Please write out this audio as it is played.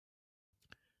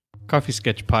Coffee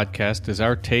Sketch Podcast is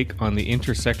our take on the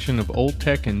intersection of old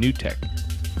tech and new tech,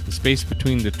 the space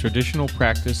between the traditional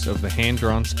practice of the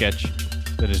hand-drawn sketch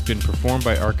that has been performed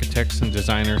by architects and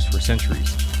designers for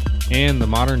centuries, and the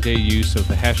modern-day use of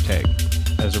the hashtag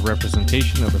as a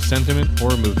representation of a sentiment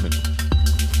or a movement.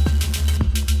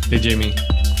 Hey Jamie,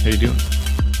 how you doing?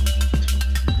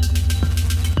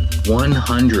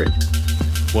 100.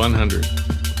 100.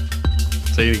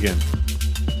 Say it again.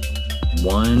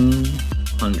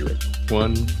 100.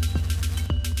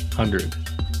 100.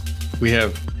 We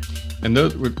have, and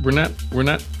those we're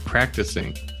not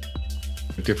practicing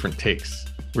different takes.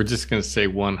 We're just going to say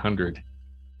 100.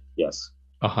 Yes.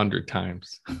 100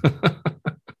 times.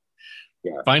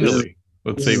 Yeah. Finally,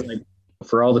 let's say like,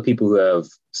 for all the people who have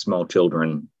small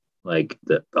children, like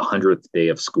the 100th day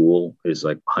of school is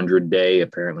like 100 day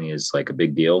apparently is like a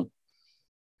big deal.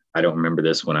 I don't remember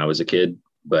this when I was a kid,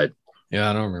 but yeah,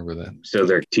 I don't remember that. So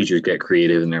their teachers get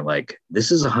creative and they're like,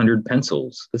 this is 100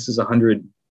 pencils. This is 100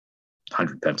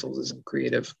 pencils isn't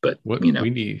creative, but what you know, we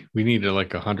need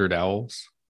like 100 owls.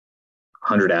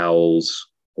 100 owls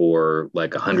or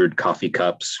like 100 coffee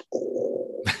cups.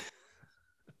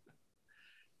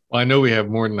 Well, I know we have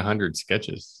more than 100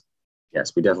 sketches.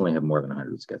 Yes, we definitely have more than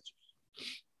 100 sketches.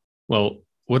 Well,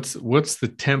 what's the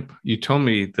temp? You told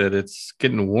me that it's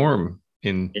getting warm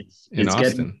in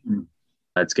Austin.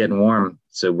 It's getting warm.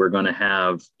 So we're going to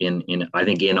have I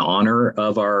think in honor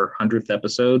of our 100th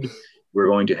episode, we're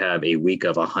going to have a week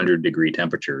of 100-degree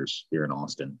temperatures here in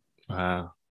Austin.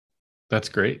 Wow. That's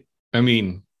great. I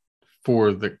mean,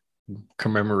 for the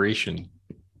commemoration,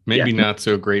 maybe not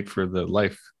so great for the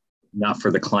life. Not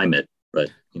for the climate, but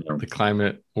you know, the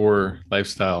climate or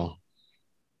lifestyle.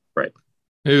 Right.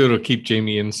 Maybe it'll keep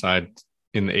Jamie inside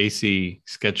in the AC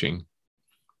sketching.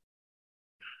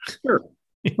 Sure.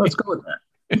 Let's go with that.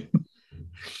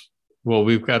 Well,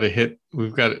 the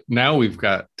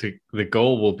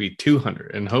goal will be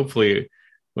 200. And hopefully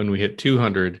when we hit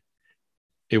 200,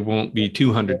 it won't be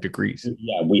 200 degrees.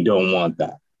 Yeah, we don't want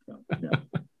that. No.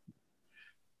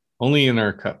 Only in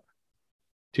our cup,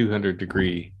 200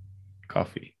 degree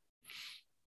coffee.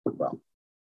 Well,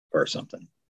 or something.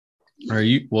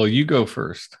 You go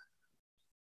first.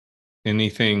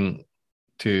 Anything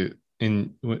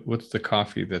what's the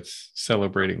coffee that's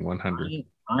celebrating 100?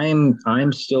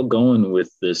 I'm still going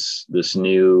with this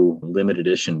new limited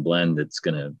edition blend that's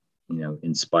going to,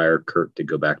 inspire Kurt to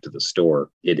go back to the store.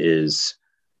 It is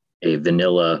a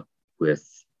vanilla with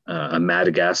a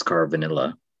Madagascar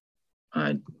vanilla.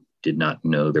 I did not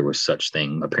know there was such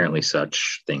thing. Apparently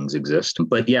such things exist.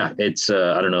 But yeah, it's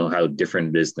I don't know how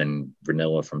different it is than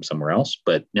vanilla from somewhere else,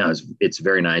 but no, it's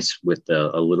very nice with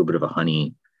a little bit of a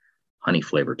honey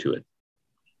flavor to it.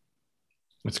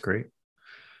 That's great.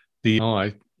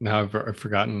 I've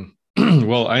forgotten.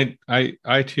 Well, I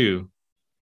too,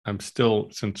 I'm still,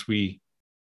 since we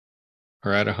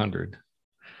are at 100,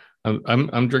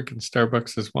 I'm drinking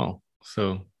Starbucks as well.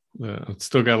 So I've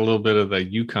still got a little bit of the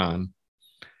Yukon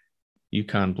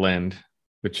blend,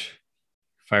 which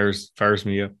fires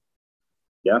me up.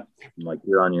 Yeah, like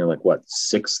you're on your what,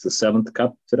 6th to 7th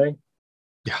cup today?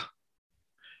 Yeah.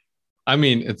 I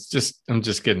mean, I'm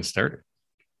just getting started.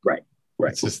 Right.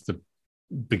 It's just the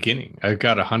beginning. I've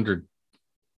got 100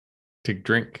 to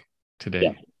drink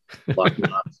today. Yeah.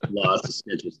 Lots of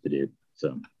sketches to do.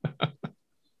 So,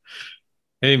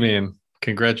 hey man,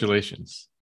 congratulations!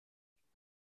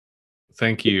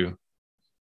 Thank you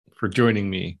for joining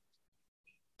me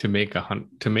to make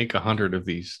 100 of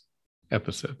these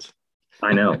episodes.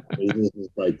 I know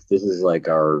this is like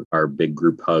our big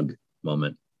group hug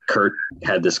moment. Kurt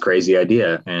had this crazy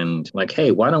idea and like, hey,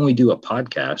 why don't we do a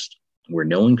podcast where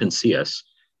no one can see us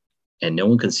and no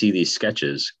one can see these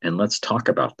sketches, and let's talk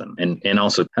about them and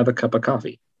also have a cup of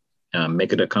coffee,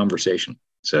 make it a conversation.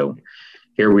 So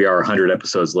here we are 100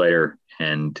 episodes later,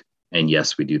 and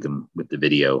yes, we do them with the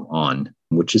video on,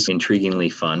 which is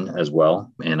intriguingly fun as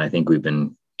well. And I think we've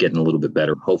been getting a little bit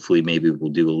better. Hopefully, maybe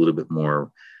we'll do a little bit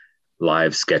more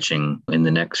live sketching in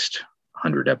the next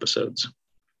 100 episodes.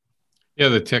 Yeah,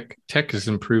 the tech has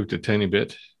improved a tiny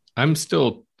bit. I'm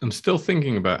still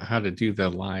thinking about how to do the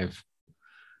live.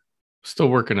 Still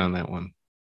working on that one.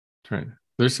 Trying.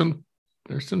 There's some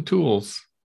tools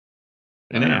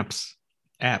and apps.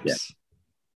 Apps.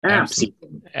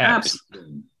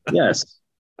 Yes.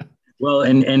 Well,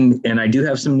 and I do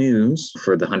have some news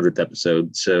for the 100th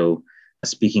episode. So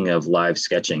speaking of live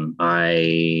sketching,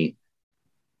 I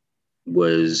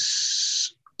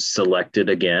was selected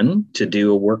again to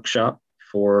do a workshop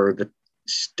for the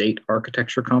State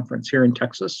Architecture Conference here in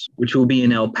Texas, which will be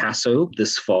in El Paso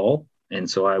this fall. And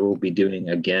so I will be doing,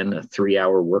 again, a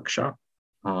 3-hour workshop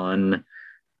on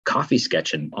coffee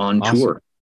sketching on Awesome. tour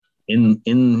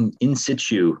in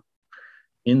situ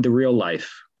in the real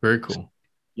life. Very cool.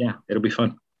 Yeah, it'll be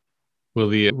fun. Well,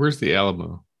 where's the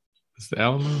Alamo? Is the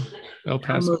Alamo El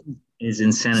Paso? Alamo is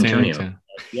in San San Antonio. Antonio.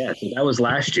 Yeah, so that was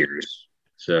last year's.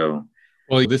 So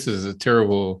Well, this is a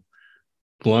terrible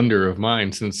blunder of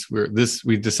mine since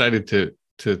we decided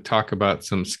to talk about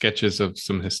some sketches of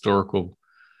some historical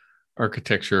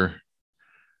architecture.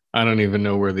 I don't even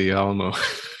know where the Alamo.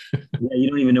 yeah, you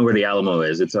don't even know where the Alamo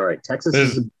is. It's all right. Texas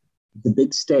is the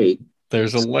big state.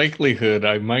 There's a likelihood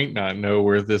I might not know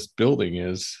where this building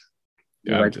is.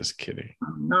 I'm just kidding.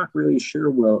 I'm not really sure.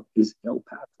 Well, is El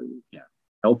Paso? Yeah,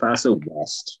 El Paso,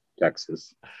 West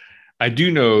Texas. I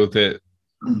do know that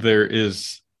there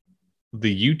is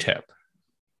the UTEP.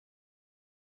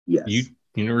 Yes.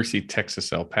 University of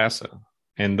Texas, El Paso.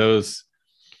 And those,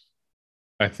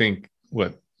 I think,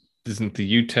 isn't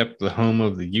the UTEP the home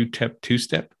of the UTEP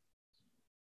two-step?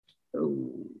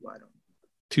 Oh, I don't know.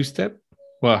 Two-step?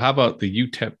 Well, how about the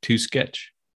UTEP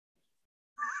two-sketch?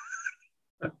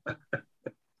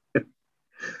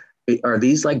 Are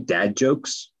these like dad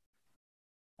jokes?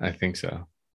 I think so.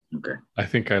 Okay. I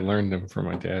think I learned them from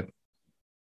my dad.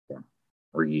 Yeah.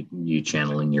 Or you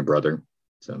channeling your brother.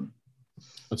 So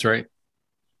that's right.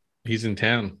 He's in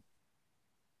town.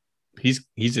 He's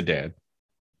a dad.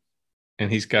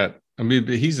 And he's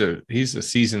a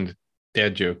seasoned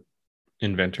dad joke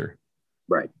inventor.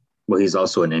 Right. Well, he's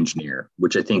also an engineer,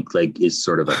 which I think like is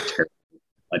sort of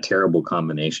a terrible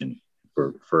combination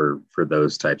for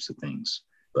those types of things.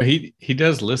 But he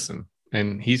does listen,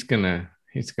 and he's gonna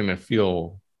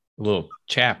feel a little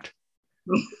chapped.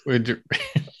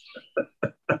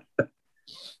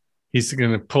 He's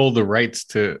gonna pull the rights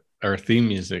to our theme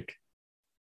music.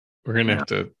 We're gonna have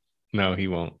to. No, he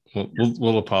won't.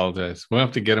 We'll apologize. We'll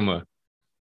have to get him a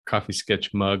coffee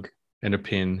sketch mug and a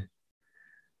pin,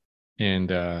 and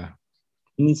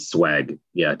he needs swag.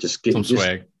 Yeah, just get some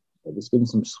swag. Just give him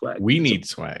some swag. We need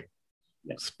swag.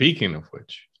 Yeah. Speaking of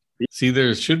which, see,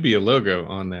 there should be a logo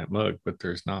on that mug, but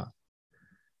there's not.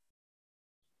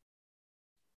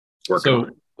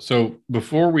 So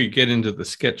before we get into the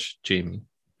sketch, Jamie,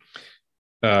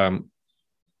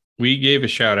 we gave a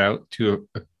shout out to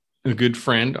a good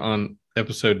friend on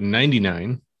episode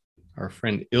 99, our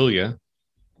friend Ilya,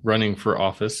 running for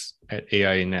office at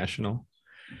AIA National.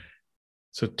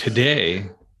 So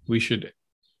today we should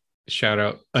shout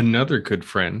out another good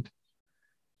friend,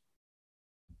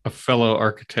 a fellow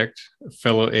architect, a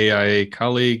fellow AIA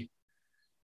colleague,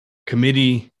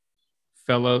 committee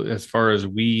fellow, as far as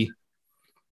we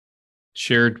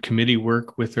shared committee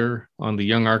work with her on the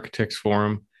Young Architects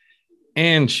Forum.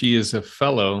 And she is a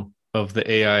fellow of the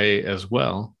AIA as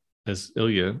well, as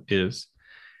Ilya is.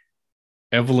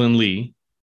 Evelyn Lee,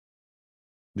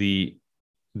 the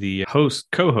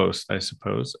co-host, I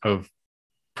suppose, of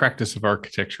Practice of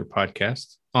Architecture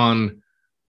podcast on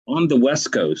the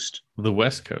West Coast. The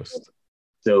West Coast.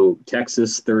 So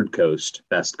Texas, third coast,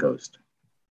 best coast.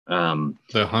 The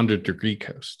 100-degree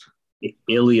coast.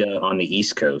 Ilya on the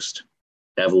East Coast,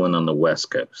 Evelyn on the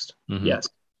West Coast. Mm-hmm. Yes.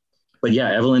 But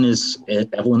yeah, Evelyn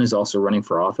is also running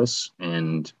for office,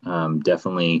 and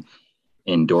definitely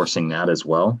endorsing that as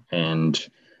well, and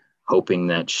hoping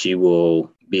that she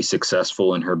will be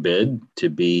successful in her bid to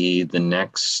be the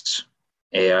next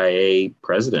AIA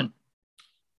president.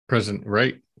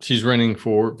 Right. She's running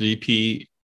for VP,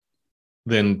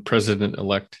 then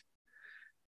president-elect.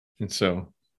 And so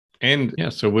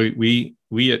we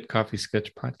at Coffee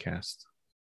Sketch Podcast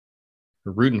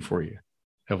are rooting for you,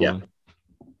 Evelyn. Yeah.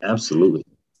 Absolutely.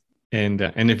 And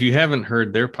if you haven't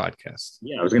heard their podcast.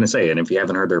 Yeah, I was going to say, and if you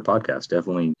haven't heard their podcast,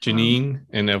 definitely. Janine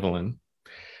and Evelyn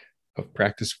of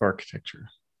Practice of Architecture.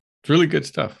 It's really good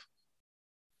stuff.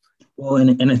 Well,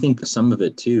 and I think some of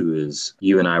it too is,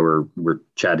 you and I were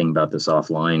chatting about this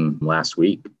offline last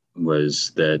week,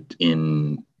 was that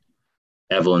in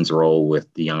Evelyn's role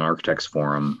with the Young Architects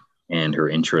Forum and her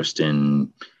interest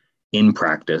in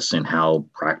practice and how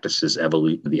practice is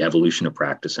the evolution of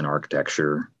practice in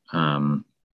architecture,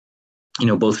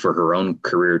 both for her own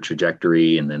career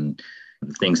trajectory and then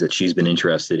the things that she's been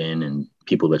interested in and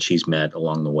people that she's met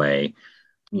along the way.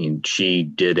 She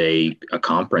did a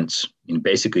conference and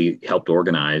basically helped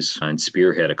organize and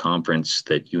spearhead a conference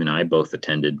that you and I both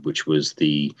attended, which was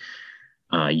the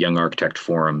Young Architect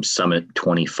Forum Summit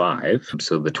 25.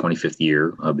 So the 25th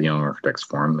year of the Young Architects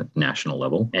Forum at national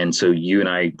level. And so you and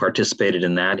I participated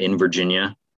in that in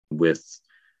Virginia with,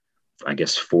 I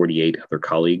guess, 48 other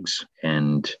colleagues,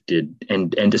 and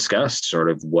discussed sort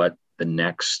of what the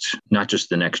next, not just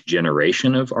the next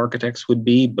generation of architects would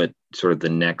be, but sort of the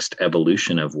next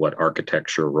evolution of what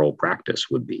architecture role practice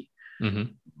would be. Mm-hmm.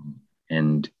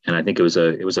 And I think it was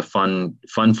a fun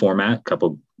format,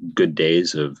 couple good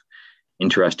days of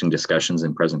interesting discussions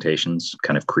and presentations,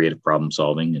 kind of creative problem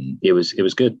solving, and it was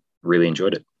good. Really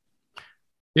enjoyed it.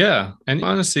 Yeah, and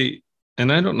honestly,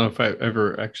 and I don't know if I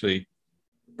ever actually,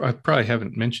 I probably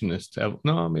haven't mentioned this to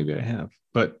no, maybe I have,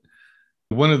 but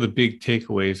one of the big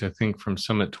takeaways I think from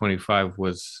Summit 25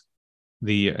 was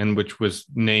which was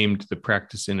named the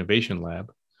Practice Innovation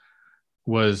Lab,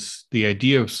 was the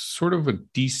idea of sort of a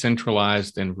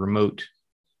decentralized and remote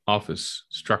office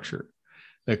structure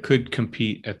that could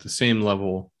compete at the same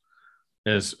level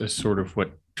as sort of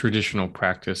what traditional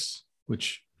practice,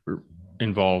 which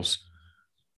involves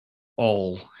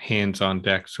all hands on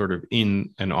deck, sort of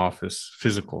in an office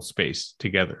physical space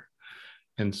together.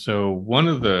 And so one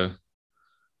of the,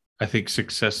 I think,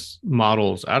 success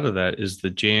models out of that is the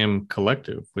Jam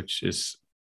Collective, which is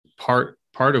part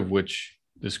of which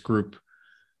this group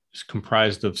is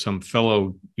comprised of some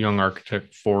fellow Young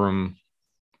Architect Forum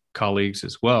colleagues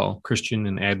as well, Christian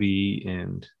and Abby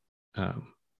and a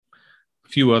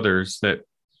few others that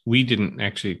we didn't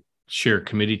actually share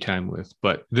committee time with.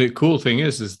 But the cool thing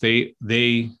is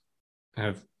they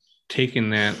have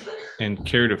taken that and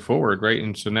carried it forward, right?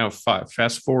 And so now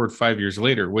fast forward 5 years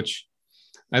later, which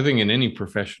I think in any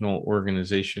professional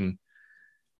organization,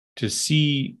 to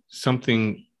see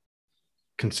something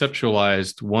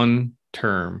conceptualized one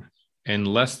term in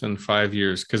less than 5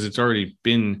 years, because it's already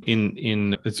been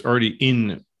it's already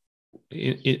in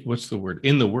what's the word,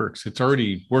 in the works, it's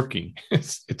already working,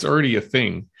 it's already a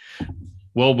thing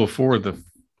well before the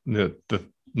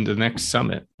next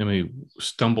summit. I mean,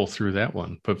 stumble through that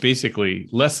one, but basically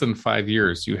less than 5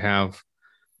 years you have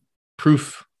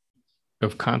proof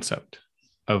of concept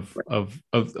of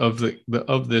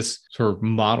this sort of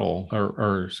model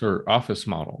or sort of office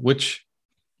model, which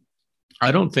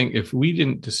I don't think, if we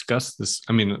didn't discuss this,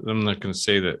 I mean, I'm not going to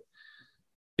say that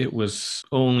it was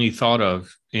only thought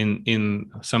of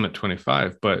in Summit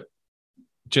 25, but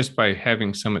just by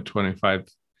having Summit 25,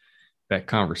 that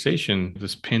conversation,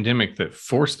 this pandemic that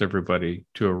forced everybody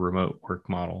to a remote work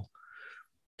model,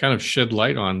 kind of shed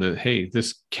light on that, hey,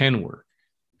 this can work.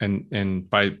 And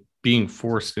by being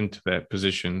forced into that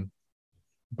position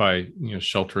by,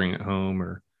 sheltering at home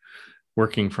or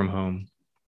working from home.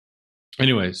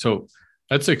 Anyway, so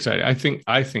that's exciting. I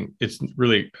think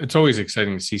it's always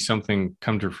exciting to see something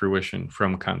come to fruition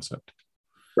from concept.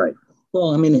 Right.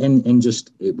 Well, I mean, and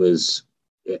just, it was,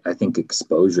 I think,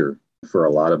 exposure for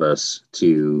a lot of us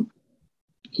to,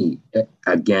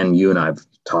 again, you and I've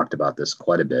talked about this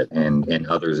quite a bit, and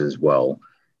others as well,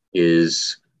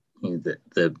 is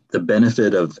the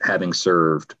benefit of having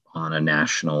served on a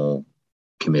national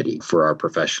committee for our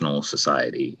professional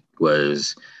society.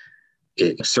 Was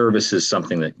service is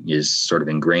something that is sort of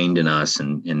ingrained in us,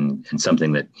 and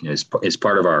something that is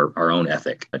part of our own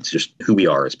ethic. It's just who we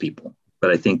are as people. But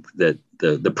I think that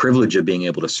the privilege of being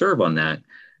able to serve on that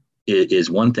is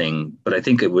one thing, but I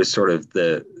think it was sort of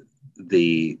the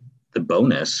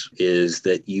bonus is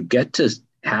that you get to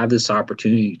have this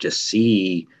opportunity to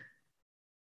see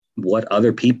what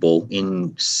other people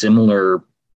in similar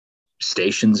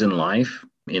stations in life,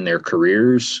 in their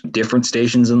careers, different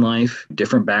stations in life,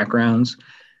 different backgrounds,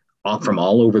 from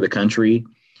all over the country,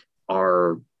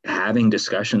 are having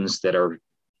discussions that are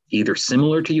either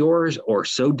similar to yours or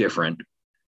so different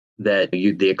that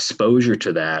the exposure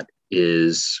to that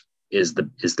is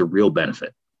the real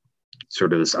benefit.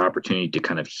 Sort of this opportunity to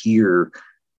kind of hear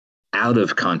out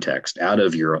of context,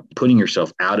 putting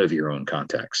yourself out of your own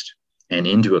context and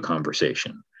into a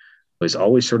conversation. It's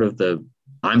always sort of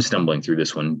I'm stumbling through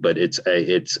this one, but it's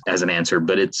as an answer,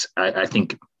 but I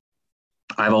think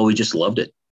I've always just loved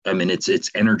it. I mean, it's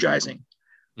energizing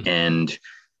and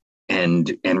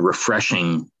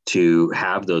refreshing to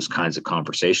have those kinds of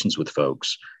conversations with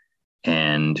folks.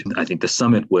 And I think the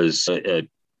summit was a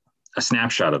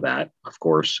snapshot of that, of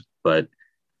course, but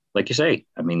like you say,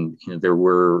 I mean, there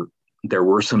were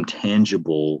some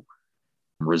tangible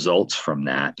results from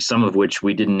that, some of which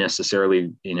we didn't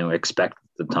necessarily, expect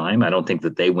at the time. I don't think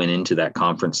that they went into that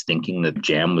conference thinking that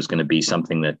Jam was going to be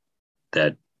something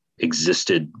that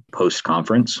existed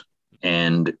post-conference.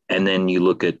 And then you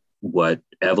look at what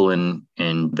Evelyn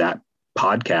and that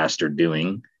podcast are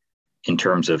doing in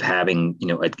terms of having,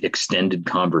 extended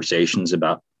conversations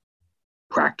about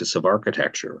practice of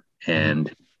architecture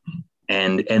and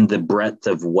the breadth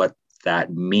of what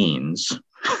that means.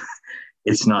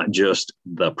 It's not just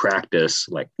the practice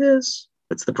like this,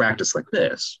 it's the practice like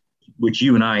this, which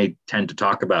you and I tend to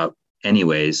talk about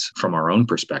anyways from our own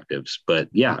perspectives. But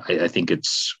yeah, I think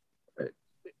it's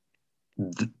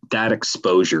that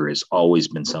exposure has always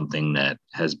been something that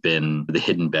has been the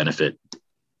hidden benefit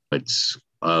It's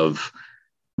of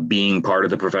being part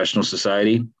of the professional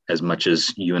society, as much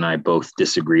as you and I both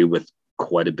disagree with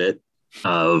quite a bit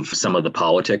of some of the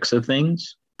politics of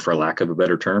things, for lack of a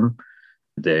better term.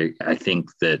 I think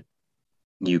that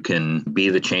you can be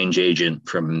the change agent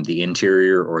from the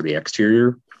interior or the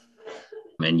exterior.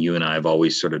 And you and I have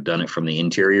always sort of done it from the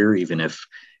interior, even if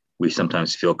we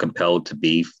sometimes feel compelled to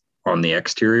be on the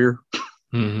exterior.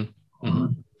 Mm-hmm.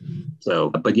 Mm-hmm. So,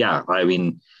 but yeah, I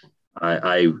mean,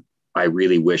 I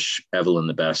really wish Evelyn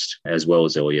the best, as well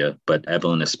as Ilya, but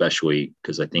Evelyn especially,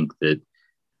 because I think that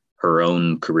her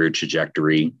own career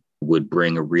trajectory would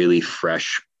bring a really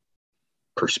fresh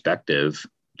perspective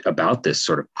about this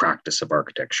sort of practice of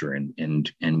architecture and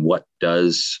what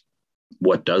does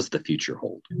the future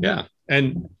hold. Yeah.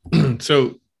 And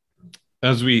so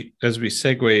as we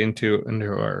segue into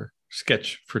our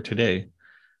sketch for today,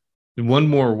 one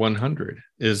more 100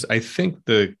 is, I think,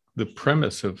 the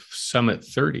premise of Summit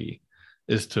 30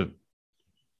 is to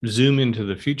zoom into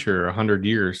the future 100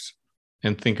 years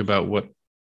and think about what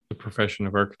the profession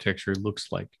of architecture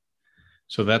looks like.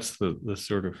 So that's the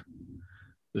sort of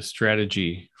the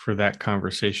strategy for that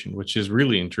conversation, which is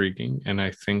really intriguing, and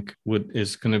I think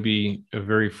is going to be a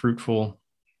very fruitful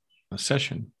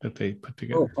session that they put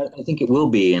together. Oh, I think it will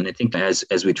be, and I think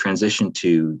as we transition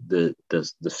to the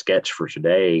sketch for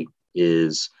today,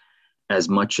 is as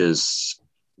much as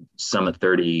Summit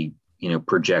 30,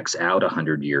 projects out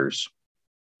 100 years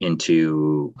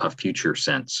into a future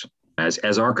sense,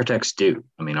 as architects do.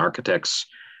 I mean, architects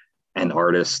and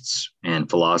artists and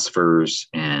philosophers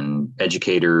and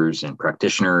educators and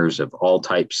practitioners of all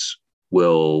types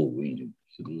will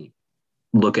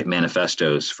look at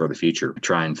manifestos for the future,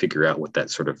 try and figure out what that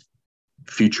sort of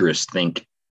futurist think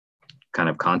kind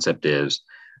of concept is.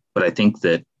 But I think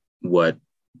that what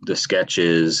the sketch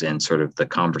is, and sort of the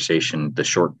conversation, the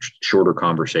shorter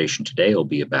conversation today will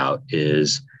be about,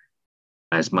 is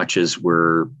as much as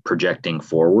we're projecting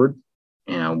forward,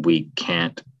 we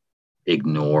can't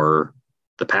ignore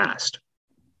the past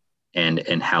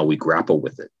and how we grapple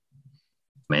with it,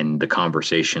 and the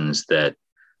conversations that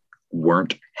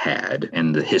weren't had,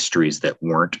 and the histories that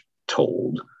weren't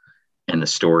told, and the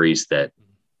stories that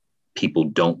people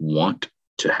don't want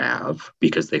to have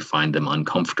because they find them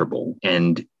uncomfortable.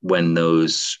 And when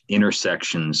those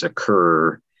intersections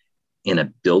occur in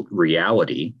a built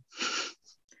reality,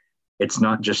 it's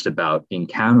not just about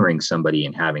encountering somebody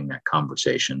and having that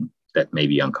conversation that may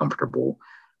be uncomfortable,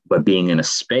 but being in a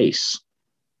space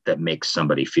that makes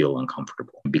somebody feel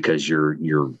uncomfortable because you're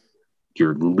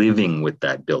living with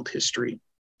that built history.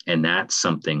 And that's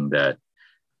something that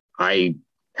I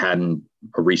had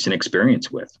a recent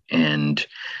experience with. And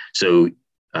so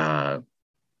a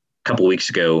couple of weeks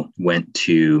ago, went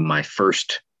to my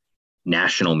first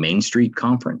National Main Street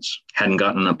Conference. Hadn't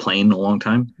gotten on a plane in a long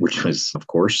time, which was, of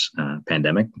course,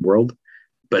 pandemic world,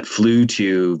 but flew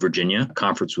to Virginia.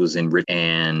 Conference was in Richmond,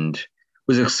 and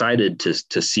was excited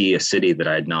to see a city that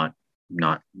I'd not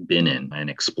been in and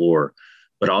explore,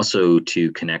 but also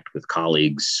to connect with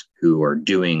colleagues who are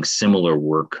doing similar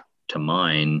work to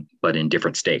mine, but in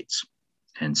different states.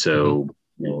 And so,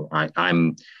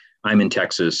 I'm in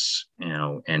Texas,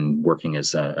 and working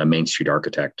as a Main Street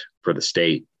architect for the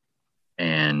state,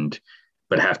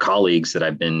 but have colleagues that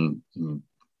I've been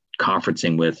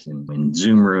conferencing with in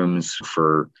Zoom rooms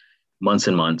for months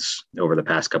and months over the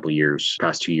past 2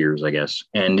 years, I guess.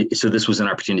 And so this was an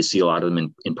opportunity to see a lot of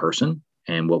them in person.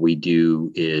 And what we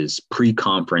do is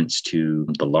pre-conference to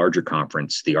the larger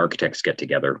conference, the architects get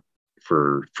together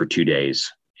for 2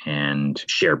 days and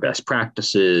share best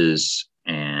practices,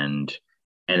 and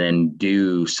then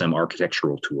do some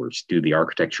architectural tours, do the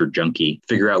architecture junkie,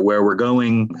 figure out where we're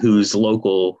going, who's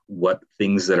local, what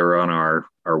things that are on our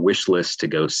wish list to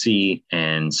go see.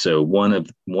 And so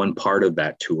one part of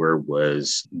that tour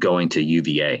was going to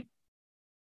UVA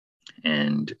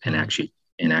and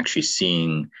actually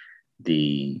seeing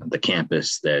the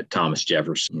campus that Thomas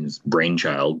Jefferson's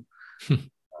brainchild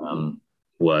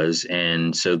was.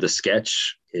 And so the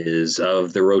sketch is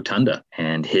of the Rotunda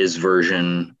and his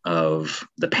version of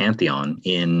the Pantheon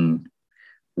in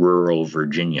rural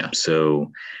Virginia.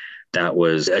 So that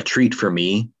was a treat for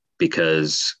me,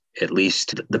 because at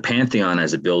least the Pantheon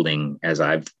as a building, as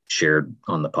I've shared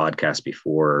on the podcast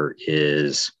before,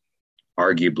 is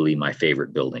arguably my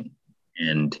favorite building.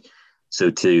 And so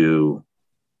to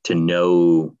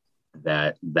know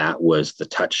that was the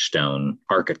touchstone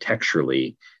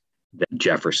architecturally that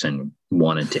Jefferson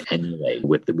wanted to emulate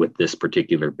with this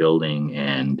particular building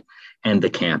and the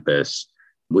campus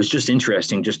was just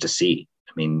interesting just to see.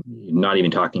 I mean, not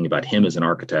even talking about him as an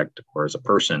architect or as a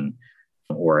person,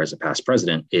 or as a past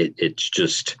president. It's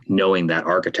just knowing that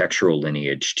architectural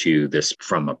lineage to this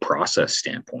from a process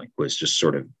standpoint was just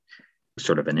sort of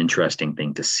an interesting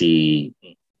thing to see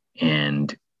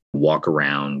and walk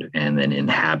around and then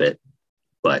inhabit.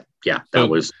 But yeah, that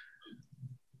was.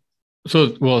 So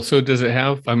does it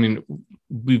have, I mean,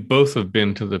 we both have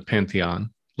been to the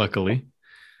Pantheon, luckily.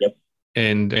 Yep.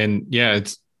 And yeah,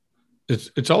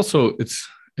 it's also,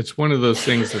 it's one of those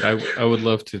things that I would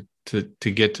love to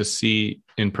get to see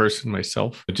in person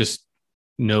myself, just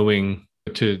knowing,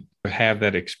 to have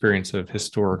that experience of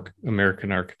historic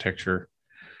American architecture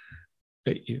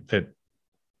that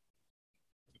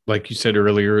like you said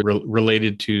earlier,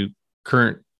 related to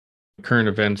current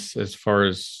events as far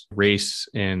as race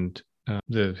and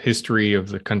the history of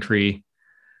the country,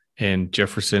 and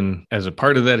Jefferson as a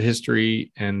part of that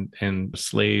history, and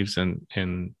slaves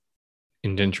and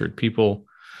indentured people.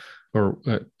 Or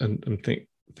I'm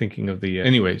thinking of the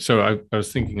anyway. So I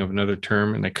was thinking of another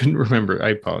term and I couldn't remember. I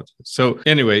apologize. So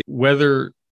anyway,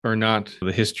 whether or not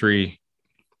the history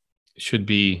should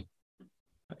be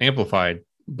amplified,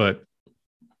 but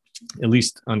at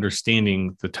least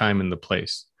understanding the time and the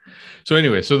place. So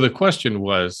anyway, so the question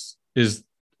was, does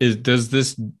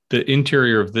the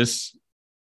interior of this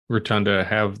rotunda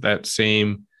have that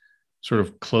same sort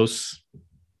of close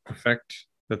effect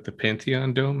that the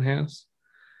Pantheon Dome has?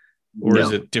 Or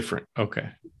is it different? Okay.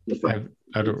 Different.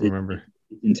 I don't remember.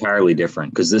 It's entirely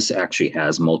different, because this actually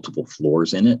has multiple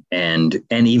floors in it. And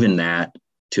even that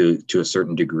to a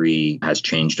certain degree has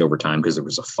changed over time, because there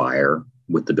was a fire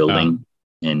with the building.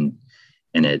 And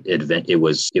it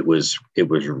was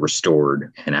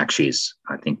restored, and actually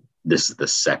I think this is the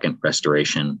second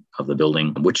restoration of the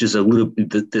building, which is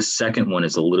the second one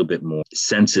is a little bit more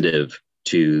sensitive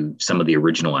to some of the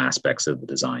original aspects of the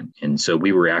design. And so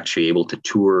we were actually able to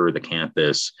tour the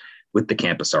campus with the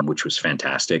campus art, which was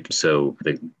fantastic. So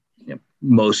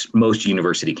most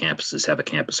university campuses have a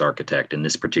campus architect. In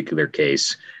this particular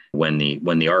case, when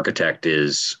the architect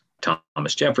is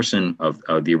Thomas Jefferson, of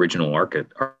the original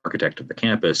architect of the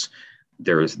campus,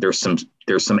 there's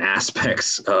some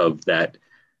aspects of that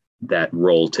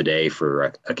role today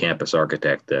for a campus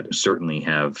architect that certainly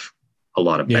have a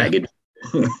lot of baggage.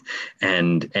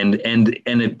 and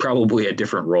it probably a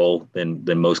different role than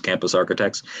most campus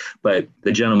architects. But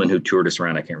the gentleman who toured us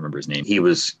around, I can't remember his name, he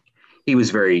was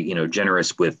very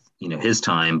generous with his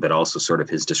time, but also sort of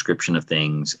his description of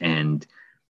things and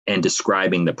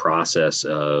describing the process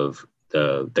of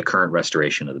the current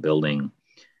restoration of the building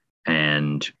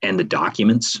and the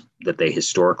documents that they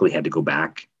historically had to go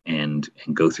back and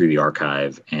go through the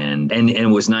archive. And it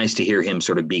was nice to hear him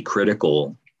sort of be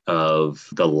critical of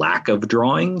the lack of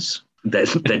drawings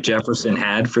that Jefferson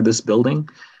had for this building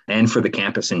and for the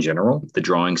campus in general. The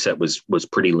drawing set was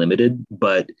pretty limited,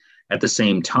 but at the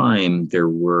same time, there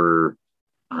were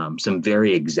some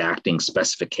very exacting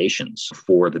specifications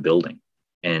for the building.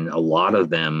 And a lot of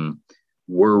them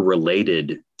were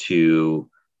related to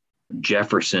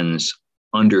Jefferson's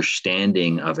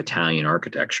understanding of Italian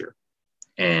architecture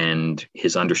and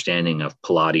his understanding of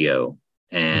Palladio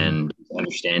and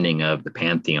understanding of the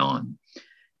Pantheon.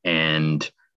 And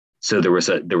so there was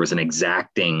an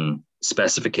exacting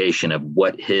specification of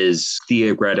what his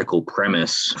theoretical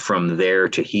premise from there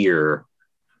to here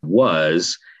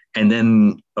was. And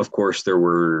then, of course, there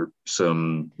were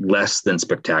some less than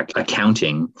spectacular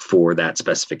accounting for that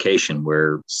specification,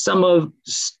 where some of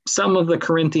the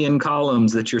Corinthian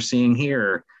columns that you're seeing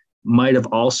here might have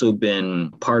also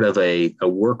been part of a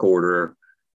work order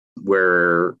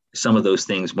where some of those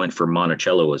things went for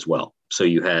Monticello as well. So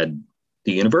you had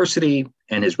the university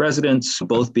and his residence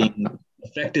both being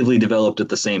effectively developed at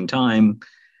the same time.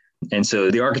 And so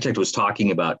the architect was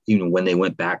talking about, when they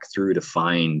went back through to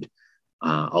find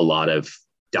a lot of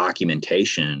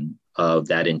documentation of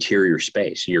that interior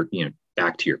space.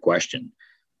 Back to your question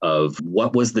of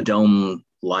what was the dome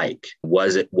like?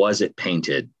 Was it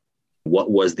painted?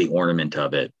 What was the ornament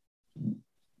of it?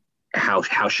 How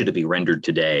should it be rendered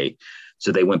today?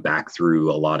 So they went back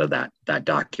through a lot of that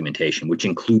documentation, which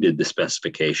included the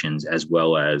specifications as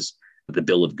well as the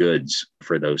bill of goods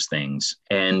for those things.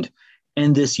 And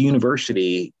this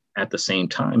university at the same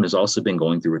time has also been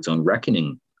going through its own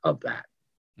reckoning of that.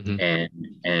 Mm-hmm.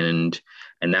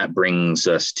 And that brings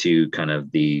us to kind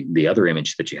of the other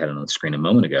image that you had on the screen a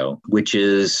moment ago, which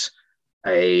is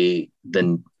the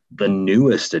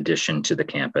newest addition to the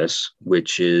campus,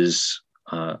 which is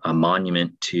a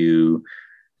monument to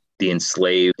the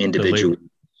enslaved individuals.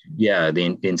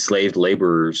 The enslaved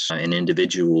laborers and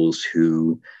individuals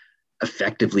who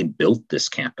effectively built this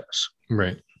campus.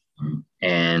 Right.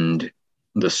 And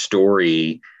the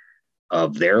story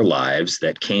of their lives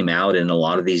that came out in a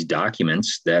lot of these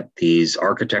documents that these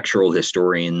architectural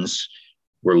historians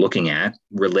were looking at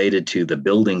related to the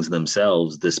buildings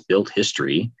themselves, this built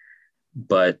history.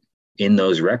 But in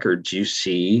those records, you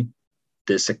see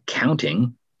this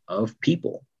accounting of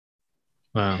people.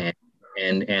 Wow.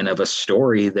 And of a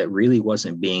story that really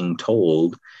wasn't being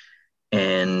told,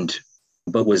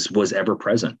 but was ever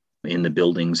present in the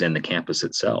buildings and the campus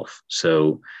itself.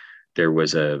 So there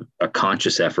was a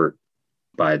conscious effort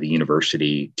by the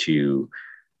university to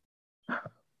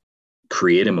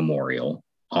create a memorial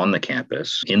on the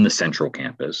campus, in the central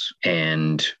campus.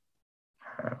 And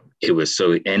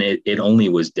it only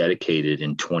was dedicated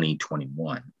in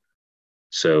 2021.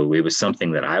 So it was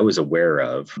something that I was aware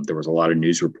of. There was a lot of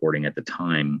news reporting at the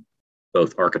time,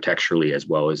 both architecturally as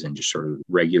well as in just sort of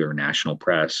regular national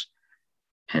press.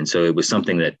 And so it was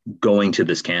something that going to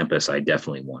this campus, I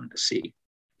definitely wanted to see.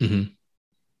 Mm-hmm.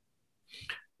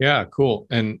 Yeah, cool.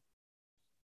 And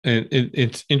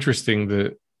it's interesting,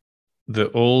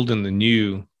 the old and the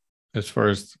new as far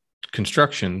as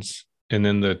constructions, and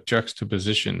then the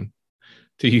juxtaposition,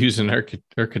 to use an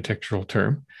architectural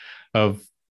term, of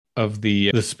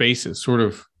the spaces, sort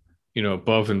of,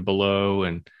 above and below,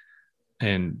 and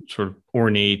sort of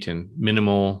ornate and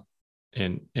minimal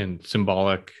and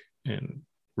symbolic and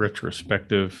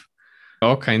retrospective,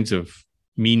 all kinds of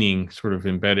meaning sort of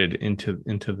embedded into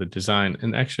the design.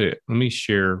 And actually, let me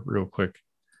share real quick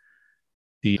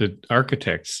the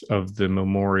architects of the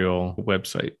memorial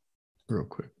website real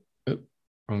quick. Oh,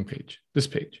 wrong page. This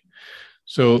page.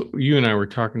 So you and I were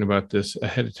talking about this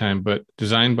ahead of time, but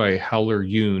designed by Howler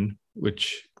Yoon,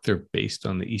 which they're based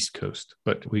on the East Coast,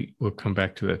 but we'll come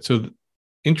back to that. So the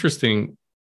interesting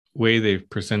way they've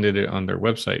presented it on their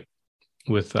website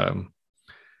with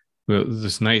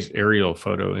this nice aerial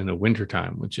photo in the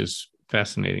wintertime, which is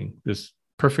fascinating. This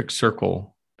perfect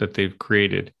circle that they've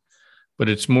created, but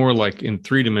it's more like in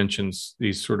 3 dimensions,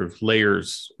 these sort of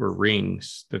layers or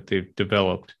rings that they've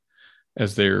developed,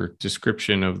 as their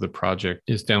description of the project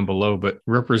is down below, but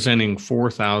representing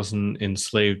 4,000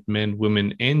 enslaved men,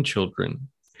 women, and children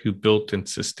who built and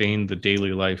sustained the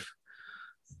daily life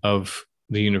of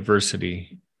the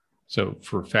university. So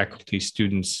for faculty,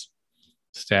 students,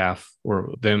 staff,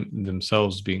 or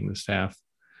themselves being the staff,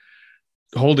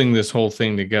 holding this whole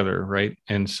thing together, right?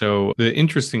 And so the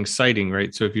interesting sighting,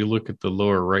 right? So if you look at the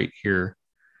lower right here,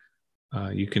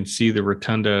 you can see the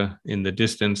rotunda in the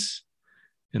distance,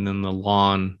 and then the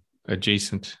lawn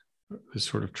adjacent, this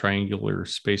sort of triangular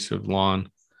space of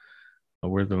lawn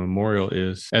where the memorial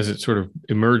is, as it sort of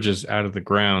emerges out of the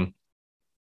ground.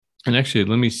 And actually,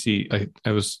 let me see.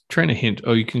 I was trying to hint.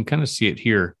 Oh, you can kind of see it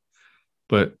here,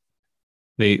 but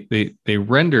they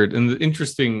rendered, and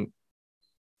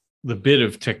the bit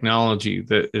of technology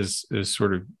that is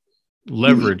sort of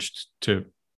leveraged to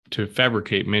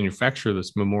manufacture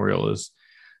this memorial is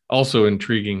also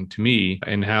intriguing to me,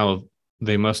 and how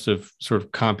they must have sort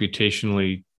of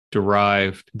computationally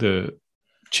derived the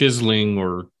chiseling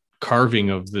or carving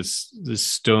of this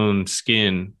stone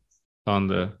skin on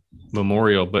the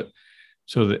memorial. But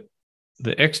so that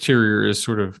the exterior is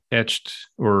sort of etched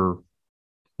or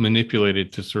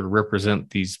manipulated to sort of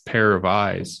represent these pair of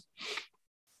eyes,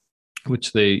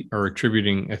 which they are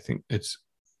attributing. I think it's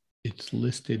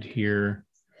listed here.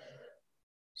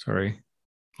 Sorry,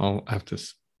 I'll have to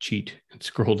cheat and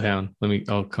scroll down.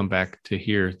 I'll come back to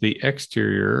here. The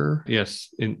exterior, yes.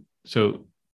 So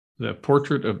the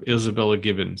portrait of Isabella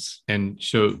Gibbons, and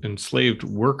show enslaved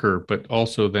worker, but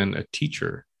also then a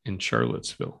teacher in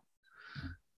Charlottesville.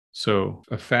 So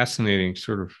a fascinating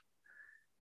sort of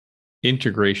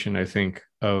integration, I think,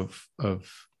 of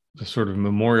the sort of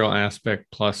memorial aspect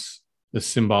plus the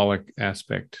symbolic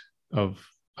aspect of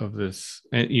this,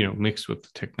 and mixed with the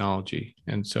technology.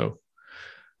 And so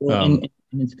and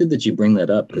it's good that you bring that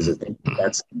up, because I think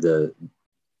that's the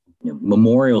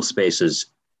memorial spaces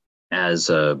as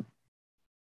a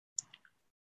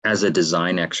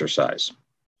design exercise,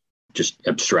 just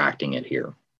abstracting it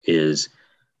here, is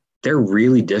they're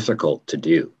really difficult to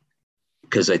do.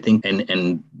 Because I think,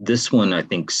 and this one, I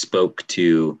think, spoke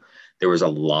to, there was a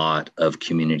lot of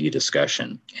community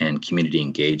discussion and community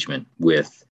engagement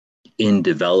in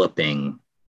developing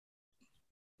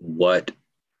what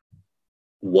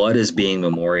is being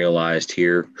memorialized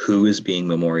here, who is being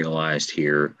memorialized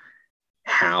here,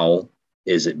 how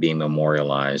is it being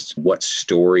memorialized, what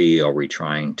story are we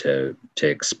trying to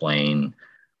explain,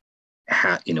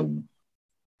 how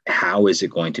is it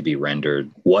going to be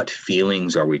rendered, what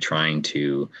feelings are we trying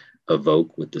to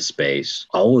evoke with the space.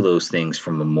 All of those things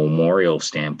from a memorial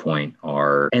standpoint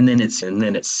are, and then it's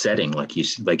setting, like you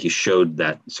showed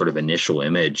that sort of initial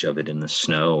image of it in the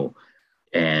snow.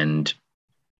 And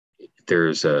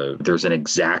there's an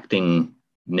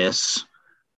exactingness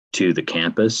to the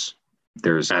campus.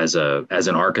 There's as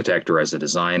an architect or as a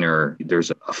designer,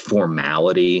 there's a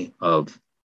formality of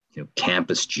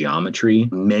campus geometry.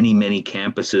 Many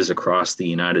campuses across the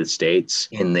United States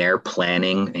in their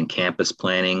planning and campus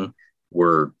planning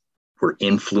were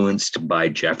influenced by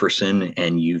Jefferson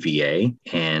and UVA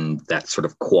and that sort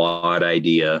of quad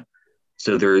idea.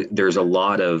 So there's a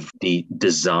lot of the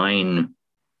design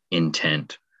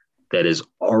intent that is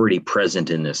already present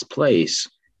in this place.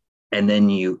 And then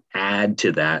you add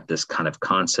to that this kind of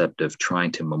concept of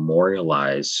trying to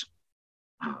memorialize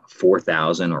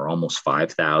 4,000 or almost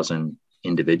 5,000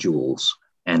 individuals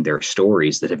and their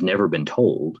stories that have never been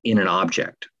told in an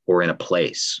object or in a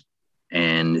place.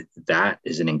 And that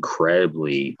is an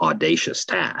incredibly audacious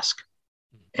task.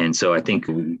 And so I think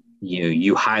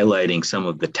you highlighting some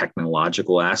of the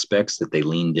technological aspects that they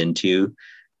leaned into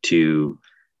to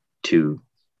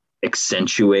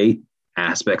accentuate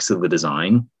aspects of the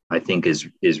design, I think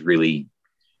is really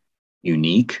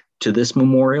unique to this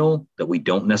memorial that we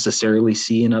don't necessarily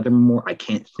see in other memorials. I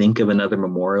can't think of another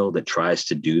memorial that tries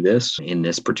to do this in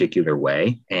this particular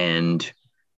way. And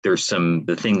there's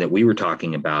the thing that we were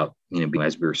talking about,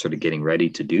 as we were sort of getting ready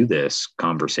to do this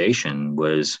conversation,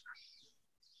 was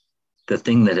the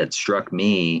thing that had struck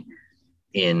me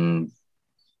in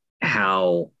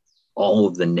how all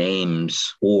of the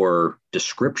names or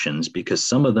descriptions, because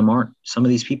some of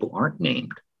these people aren't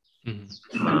named.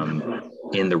 Mm-hmm.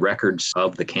 In the records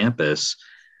of the campus,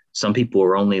 some people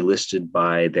are only listed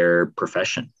by their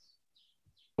profession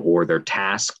or their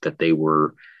task that they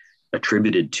were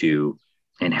attributed to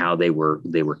and how they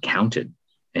were counted.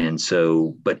 And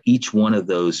so, but each one of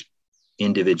those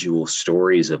individual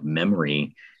stories of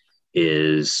memory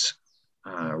is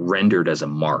rendered as a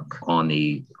mark on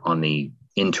the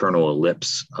internal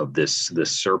ellipse of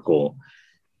this circle.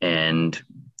 And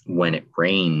when it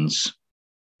rains,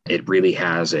 it really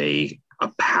has a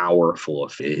powerful,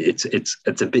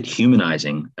 it's a bit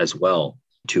humanizing as well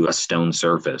to a stone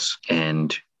surface.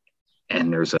 And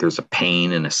there's a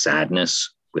pain and a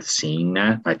sadness with seeing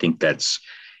that. I think that's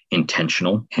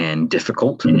intentional and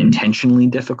difficult and intentionally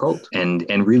difficult and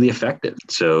really effective.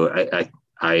 So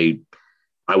I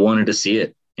wanted to see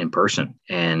it in person.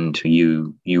 And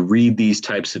you read these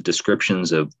types of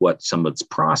descriptions of what someone's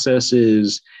process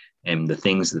is and the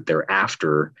things that they're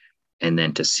after, and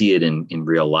then to see it in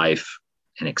real life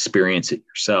and experience it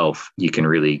yourself, you can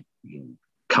really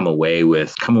come away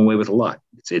with a lot.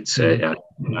 I'm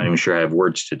not even sure I have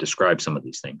words to describe some of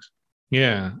these things.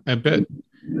 Yeah, I bet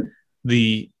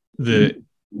the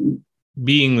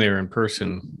being there in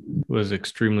person was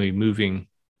extremely moving.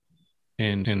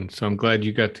 And so I'm glad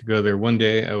you got to go there. One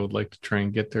day I would like to try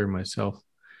and get there myself.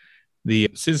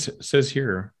 It says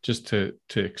here, just to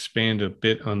expand a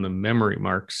bit on the memory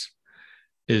marks,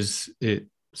 is it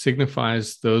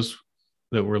signifies those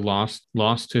that were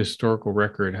lost to historical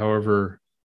record. However,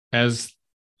 as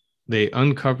they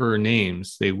uncover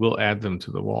names, they will add them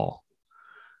to the wall.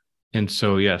 And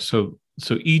so, yeah, so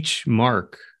each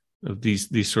mark of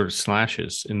these sort of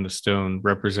slashes in the stone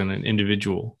represent an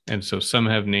individual. And so some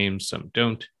have names, some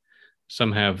don't.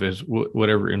 Some have as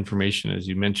whatever information, as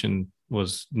you mentioned,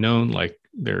 was known, like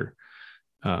their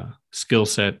skill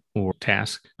set or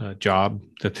task, job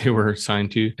that they were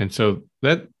assigned to. And so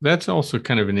that's also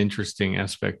kind of an interesting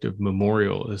aspect of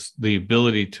memorial, is the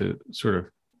ability to sort of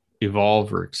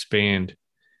evolve or expand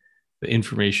the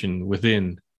information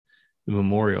within the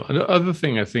memorial. And the other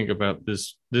thing I think about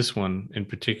this one in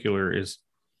particular is,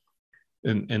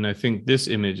 and I think this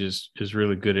image is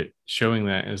really good at showing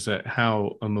that, is that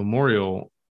how a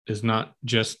memorial is not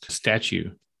just a statue,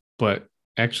 but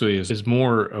actually is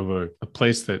more of a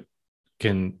place that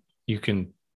you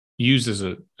can use as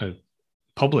a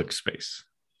public space,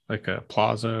 like a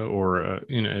plaza or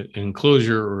an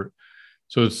enclosure, or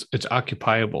so it's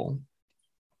occupiable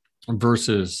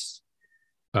versus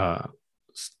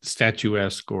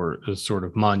statuesque or a sort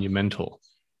of monumental,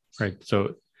 right?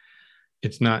 So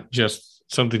it's not just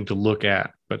something to look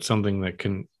at, but something that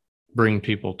can bring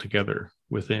people together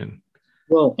within.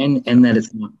 Well, and that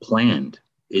it's not planned,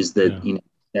 is that, yeah.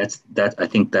 I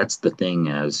think that's the thing.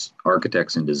 As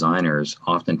architects and designers,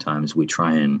 oftentimes we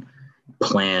try and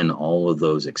plan all of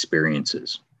those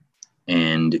experiences.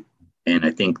 And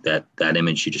I think that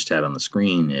image you just had on the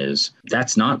screen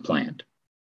that's not planned.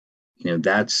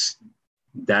 That's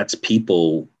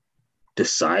people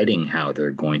deciding how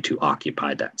they're going to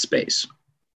occupy that space.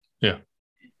 Yeah.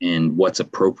 And what's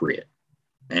appropriate.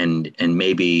 And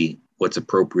maybe what's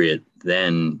appropriate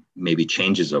then maybe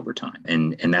changes over time.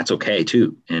 And that's okay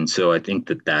too. And so I think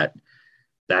that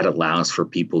that allows for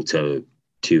people to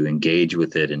engage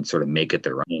with it and sort of make it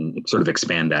their own and sort of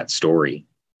expand that story.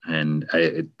 And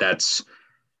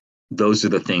those are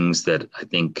the things that I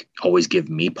think always give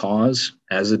me pause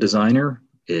as a designer.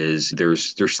 Is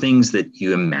there's things that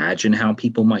you imagine how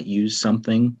people might use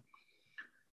something,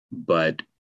 but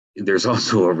there's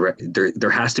also there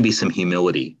has to be some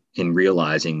humility in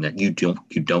realizing that you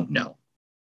don't know.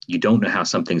 You don't know how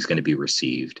something's going to be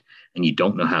received, and you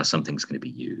don't know how something's going to be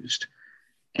used.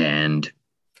 And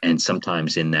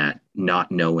sometimes in that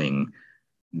not knowing,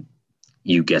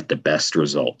 you get the best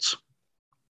results.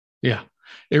 Yeah.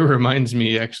 It reminds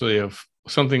me actually of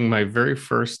something my very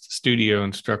first studio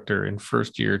instructor in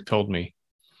first year told me,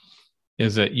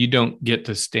 is that you don't get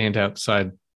to stand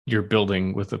outside your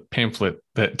building with a pamphlet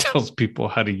that tells people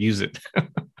how to use it.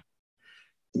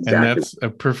 Exactly. And that's a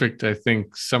perfect, I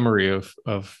think, summary of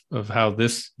how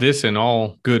this and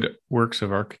all good works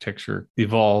of architecture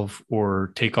evolve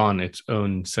or take on its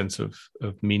own sense of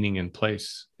meaning and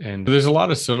place. And there's a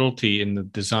lot of subtlety in the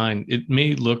design. It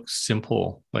may look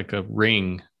simple, like a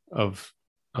ring of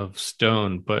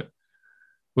stone, but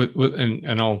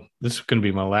and I'll, this is going to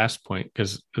be my last point,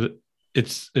 because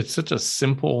it's such a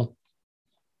simple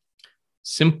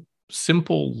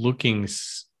looking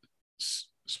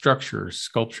structure,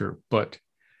 sculpture, but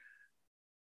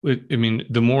I mean,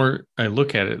 the more I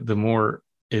look at it, the more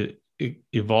it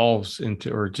evolves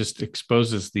into, or just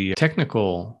exposes the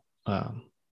technical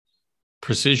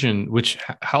precision, which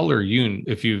Howler Yoon,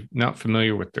 if you're not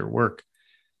familiar with their work,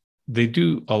 they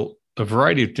do a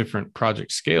variety of different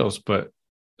project scales, but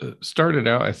started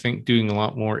out, I think, doing a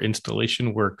lot more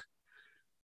installation work,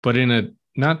 but in a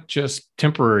not just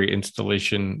temporary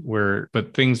installation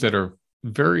but things that are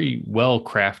very well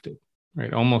crafted,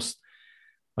 right? Almost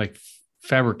like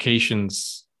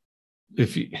fabrications.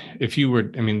 If you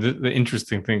were, I mean, the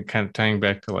interesting thing, kind of tying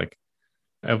back to like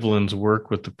Evelyn's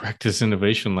work with the Practice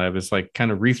Innovation Lab, is like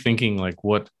kind of rethinking like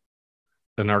what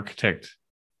an architect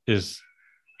is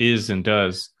and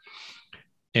does.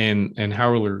 And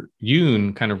Howler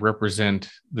Yoon kind of represent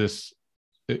this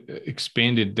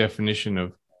expanded definition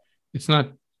of, it's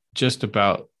not just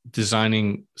about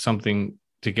designing something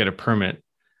to get a permit,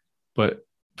 but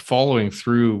following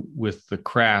through with the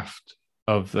craft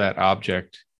of that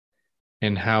object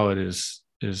and how it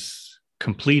is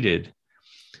completed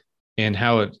and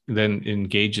how it then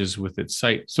engages with its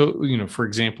site. So, you know, for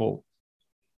example,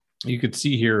 you could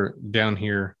see here, down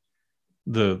here,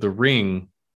 the ring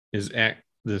is at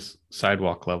this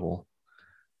sidewalk level,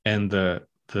 and the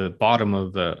bottom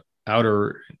of the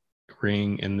outer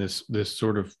ring and this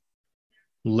sort of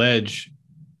ledge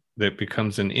that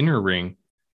becomes an inner ring,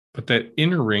 but that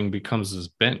inner ring becomes this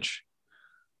bench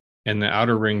and the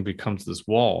outer ring becomes this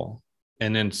wall.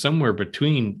 And then somewhere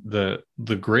between the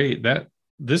grade, that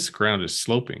this ground is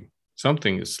sloping,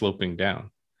 something is sloping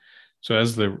down. So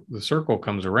as the circle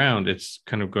comes around, it's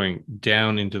kind of going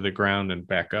down into the ground and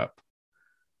back up.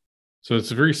 So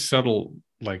it's a very subtle,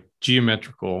 like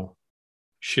geometrical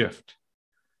shift,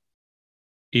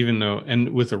 even though,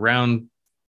 and with a round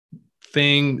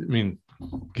thing, I mean,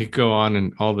 could go on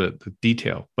and all the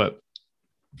detail, but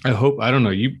I don't know,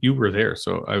 you were there,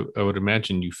 so I would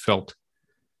imagine you felt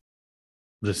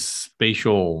the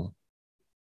spatial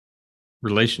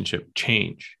relationship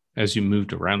change as you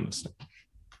moved around this thing.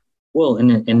 Well,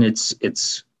 and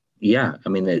it's yeah, I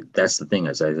mean, that's the thing,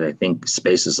 is I think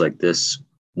spaces like this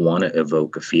want to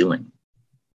evoke a feeling,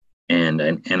 and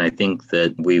I think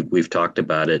that we've talked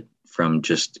about it from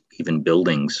just even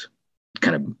buildings.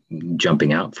 Kind of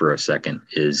jumping out for a second,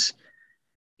 is,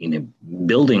 you know,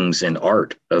 buildings and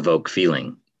art evoke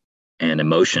feeling and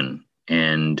emotion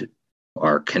and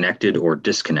are connected or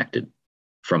disconnected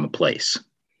from a place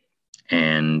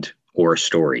and or a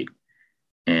story.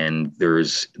 And there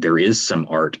is some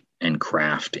art and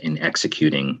craft in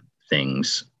executing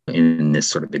things in this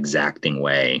sort of exacting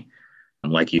way,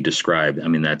 like you described. I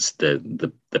mean, that's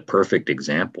the perfect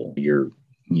example. Your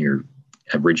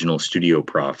original studio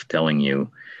prof telling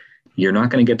you, you're not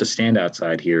going to get to stand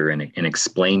outside here and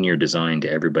explain your design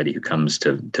to everybody who comes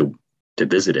to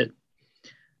visit it.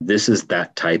 This is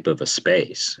that type of a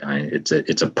space.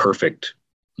 It's a perfect,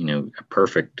 you know, a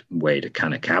perfect way to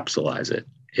kind of capsulize it.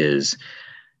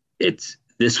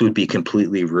 This would be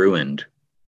completely ruined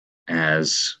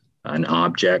as an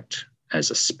object,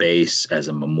 as a space, as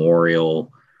a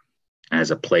memorial,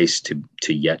 as a place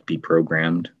to yet be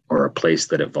programmed, or a place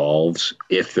that evolves,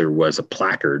 if there was a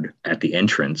placard at the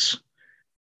entrance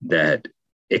that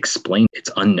explained it's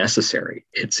unnecessary,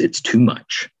 it's too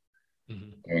much.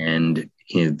 Mm-hmm. And,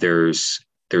 you know,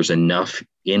 there's enough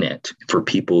in it for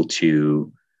people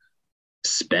to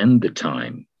spend the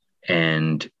time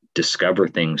and discover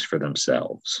things for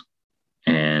themselves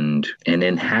and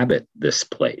inhabit this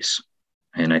place.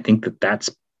 And I think that's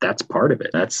part of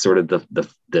it. That's sort of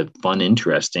the fun,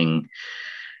 interesting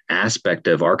aspect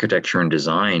of architecture and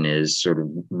design, is sort of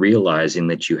realizing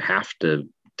that you have to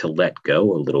let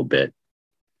go a little bit.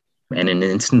 And in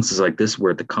instances like this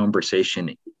where the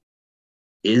conversation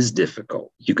is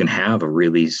difficult, you can have a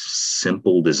really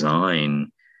simple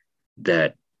design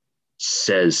that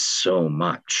says so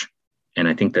much. And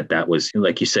I think that was,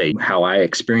 like you say, how I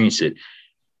experienced it.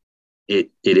 It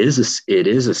is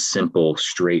a simple,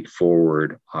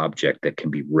 straightforward object that can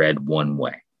be read one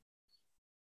way.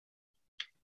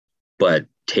 But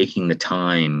taking the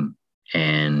time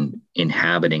and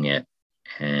inhabiting it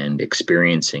and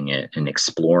experiencing it and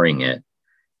exploring it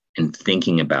and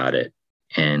thinking about it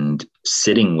and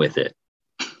sitting with it,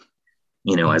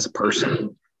 as a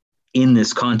person in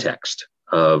this context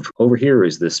of, over here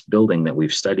is this building that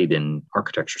we've studied in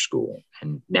architecture school,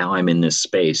 and now I'm in this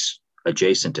space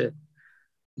adjacent to it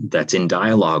that's in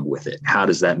dialogue with it. How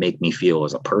does that make me feel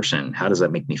as a person? How does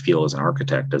that make me feel as an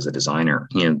architect, as a designer?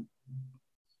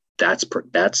 That's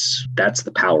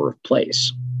the power of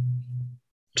place.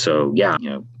 So yeah,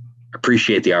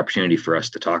 appreciate the opportunity for us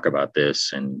to talk about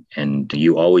this, and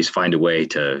you always find a way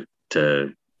to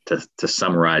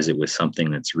summarize it with something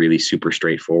that's really super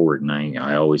straightforward, and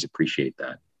I always appreciate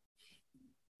that.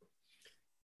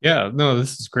 Yeah, no,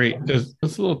 this is great.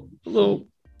 It's a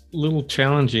little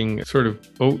challenging, sort of.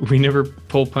 Oh, we never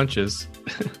pull punches.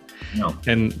 No.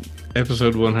 And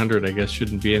episode 100, I guess,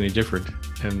 shouldn't be any different.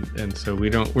 And so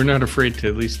we're not afraid to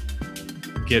at least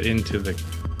get into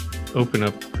open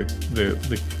up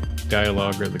the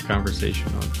dialogue or the conversation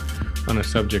on a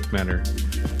subject matter.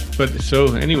 But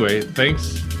so anyway,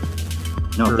 thanks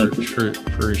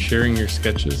for sharing your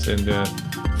sketches, and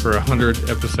for 100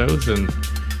 episodes, and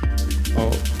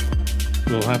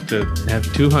we'll have to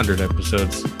have 200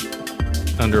 episodes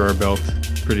under our belt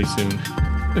pretty soon.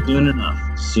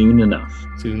 Soon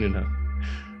enough.